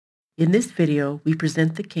In this video, we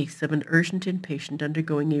present the case of an urgent inpatient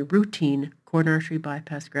undergoing a routine coronary artery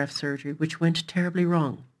bypass graft surgery which went terribly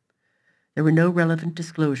wrong. There were no relevant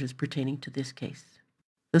disclosures pertaining to this case.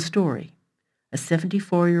 The story: a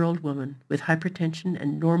 74-year-old woman with hypertension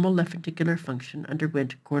and normal left ventricular function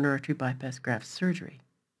underwent coronary artery bypass graft surgery.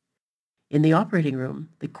 In the operating room,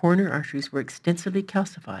 the coronary arteries were extensively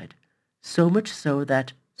calcified, so much so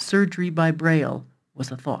that surgery by Braille was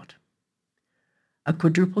a thought. A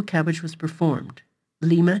quadruple CABG was performed: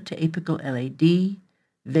 lima to apical LAD,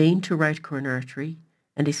 vein to right coronary artery,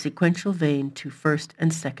 and a sequential vein to first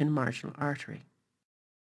and second marginal artery.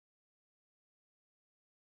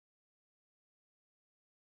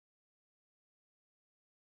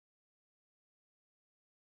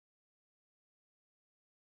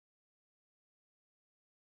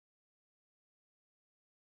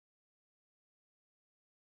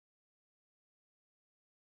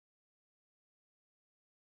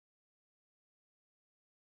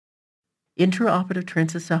 Intraoperative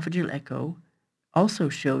transesophageal echo also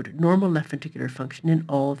showed normal left ventricular function in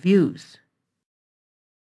all views.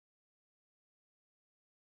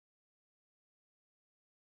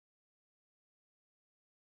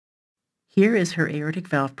 Here is her aortic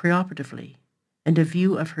valve preoperatively and a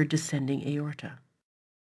view of her descending aorta.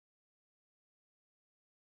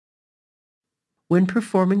 When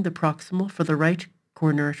performing the proximal for the right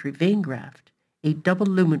coronary artery vein graft, a double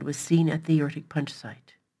lumen was seen at the aortic punch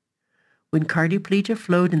site. When cardioplegia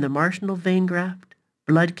flowed in the marginal vein graft,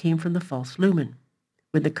 blood came from the false lumen.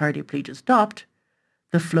 When the cardioplegia stopped,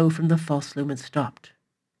 the flow from the false lumen stopped.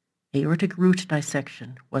 Aortic root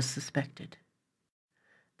dissection was suspected.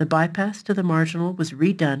 The bypass to the marginal was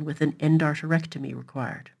redone with an endarterectomy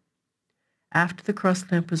required. After the cross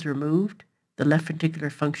clamp was removed, the left ventricular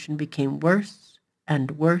function became worse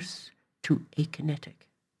and worse to akinetic.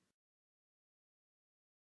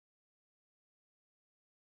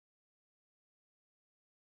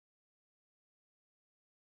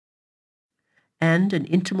 And an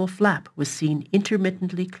intimal flap was seen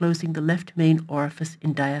intermittently closing the left main orifice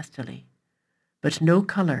in diastole, but no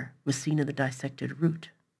color was seen in the dissected root.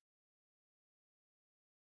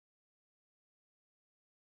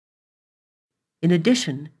 In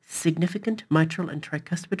addition, significant mitral and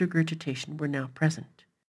tricuspid regurgitation were now present.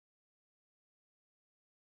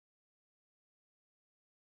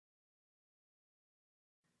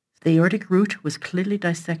 The aortic root was clearly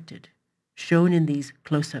dissected, shown in these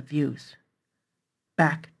close-up views.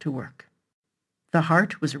 Back to work. The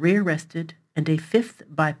heart was rearrested and a fifth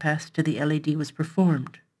bypass to the LAD was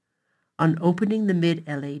performed. On opening the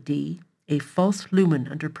mid-LAD, a false lumen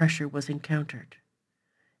under pressure was encountered.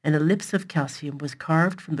 An ellipse of calcium was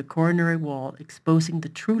carved from the coronary wall, exposing the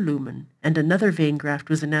true lumen, and another vein graft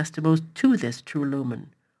was anastomosed to this true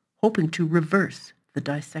lumen, hoping to reverse the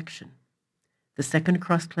dissection. The second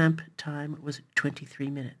cross-clamp time was 23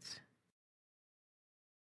 minutes.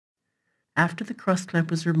 After the cross clamp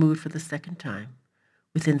was removed for the second time,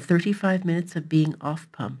 within 35 minutes of being off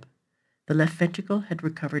pump, the left ventricle had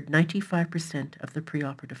recovered 95% of the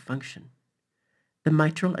preoperative function. The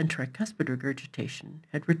mitral and tricuspid regurgitation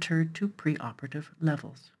had returned to preoperative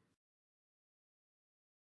levels.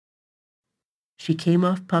 She came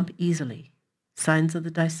off pump easily. Signs of the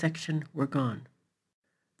dissection were gone.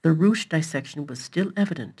 The root dissection was still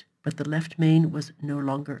evident, but the left main was no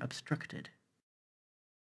longer obstructed.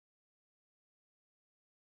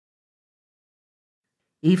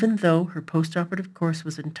 Even though her postoperative course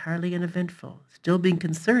was entirely uneventful, still being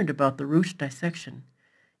concerned about the root dissection,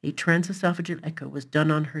 a transesophageal echo was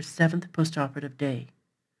done on her 7th postoperative day.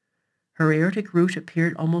 Her aortic root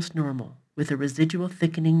appeared almost normal, with a residual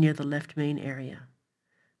thickening near the left main area.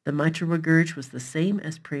 The mitral regurg was the same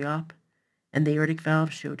as pre-op, and the aortic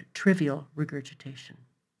valve showed trivial regurgitation.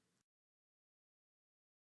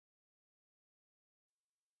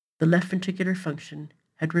 The left ventricular function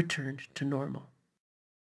had returned to normal.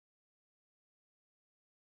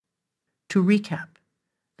 To recap,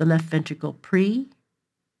 the left ventricle pre,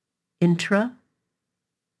 intra,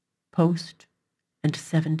 post, and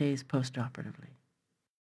 7 days postoperatively.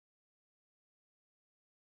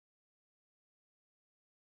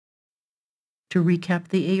 To recap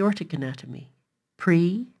the aortic anatomy,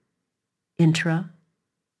 pre, intra,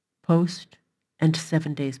 post, and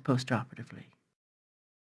 7 days postoperatively.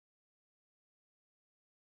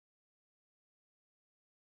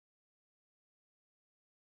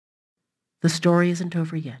 The story isn't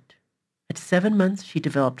over yet. At 7 months, she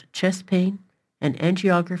developed chest pain, and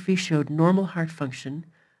angiography showed normal heart function,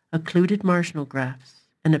 occluded marginal grafts,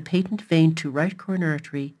 and a patent vein to right coronary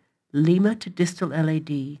artery, lima to distal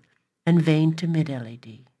LAD, and vein to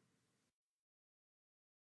mid-LAD.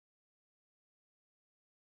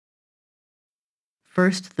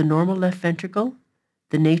 First, the normal left ventricle,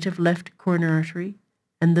 the native left coronary artery,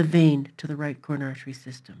 and the vein to the right coronary artery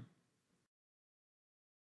system.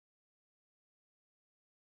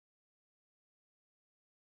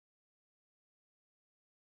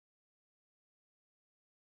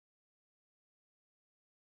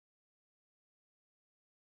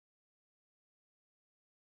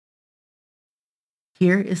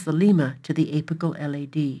 Here is the lima to the apical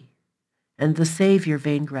LAD, and the savior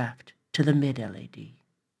vein graft to the mid-LAD.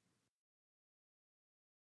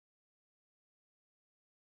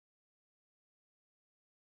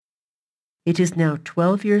 It is now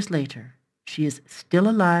 12 years later. She is still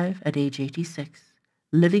alive at age 86,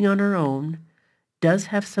 living on her own, does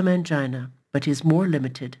have some angina, but is more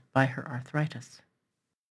limited by her arthritis.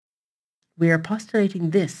 We are postulating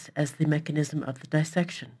this as the mechanism of the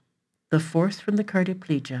dissection. The force from the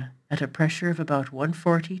cardioplegia at a pressure of about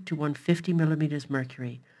 140 to 150 millimeters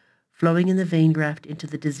mercury flowing in the vein graft into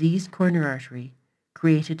the diseased coronary artery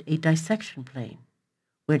created a dissection plane,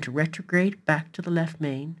 went retrograde back to the left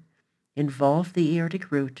main, involved the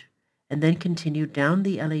aortic root, and then continued down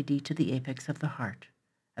the LAD to the apex of the heart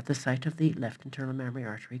at the site of the left internal mammary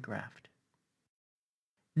artery graft.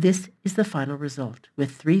 This is the final result,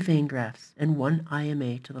 with 3 vein grafts and 1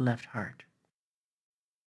 IMA to the left heart.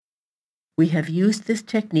 We have used this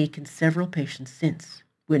technique in several patients since,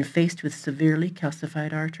 when faced with severely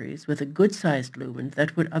calcified arteries with a good-sized lumen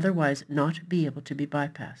that would otherwise not be able to be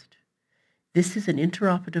bypassed. This is an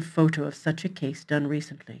intraoperative photo of such a case done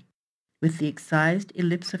recently, with the excised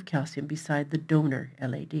ellipse of calcium beside the donor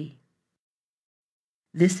LAD.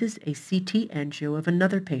 This is a CT angio of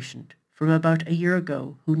another patient from about a year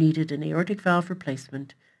ago who needed an aortic valve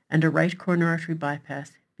replacement and a right coronary artery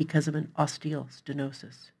bypass because of an ostial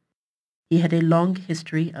stenosis. He had a long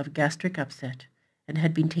history of gastric upset and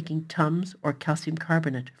had been taking Tums or calcium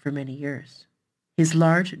carbonate for many years. His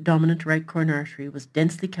large dominant right coronary artery was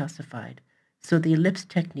densely calcified, so the ellipse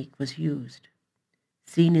technique was used.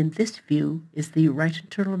 Seen in this view is the right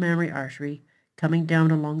internal mammary artery coming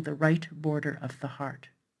down along the right border of the heart.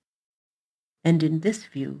 And in this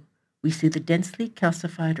view, we see the densely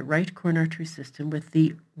calcified right coronary artery system with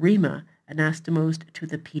the rima anastomosed to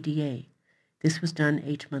the PDA. This was done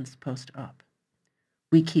 8 months post-op.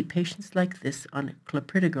 We keep patients like this on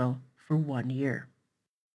clopidogrel for 1 year.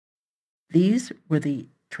 These were the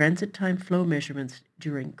transit time flow measurements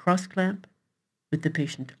during cross-clamp, with the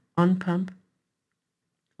patient on pump,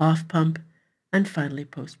 off pump, and finally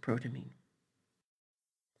post-protamine.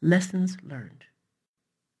 Lessons learned.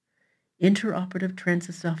 Intraoperative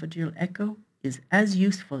transesophageal echo is as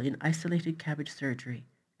useful in isolated CABG surgery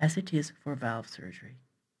as it is for valve surgery.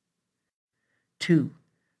 2.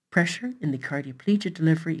 Pressure in the cardioplegia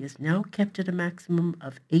delivery is now kept at a maximum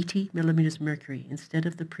of 80 millimeters mercury instead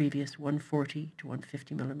of the previous 140 to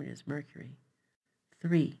 150 millimeters mercury.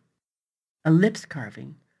 3. Ellipse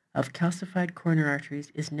carving of calcified coronary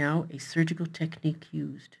arteries is now a surgical technique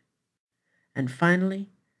used. And finally,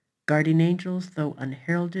 guardian angels, though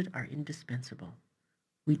unheralded, are indispensable.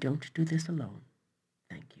 We don't do this alone.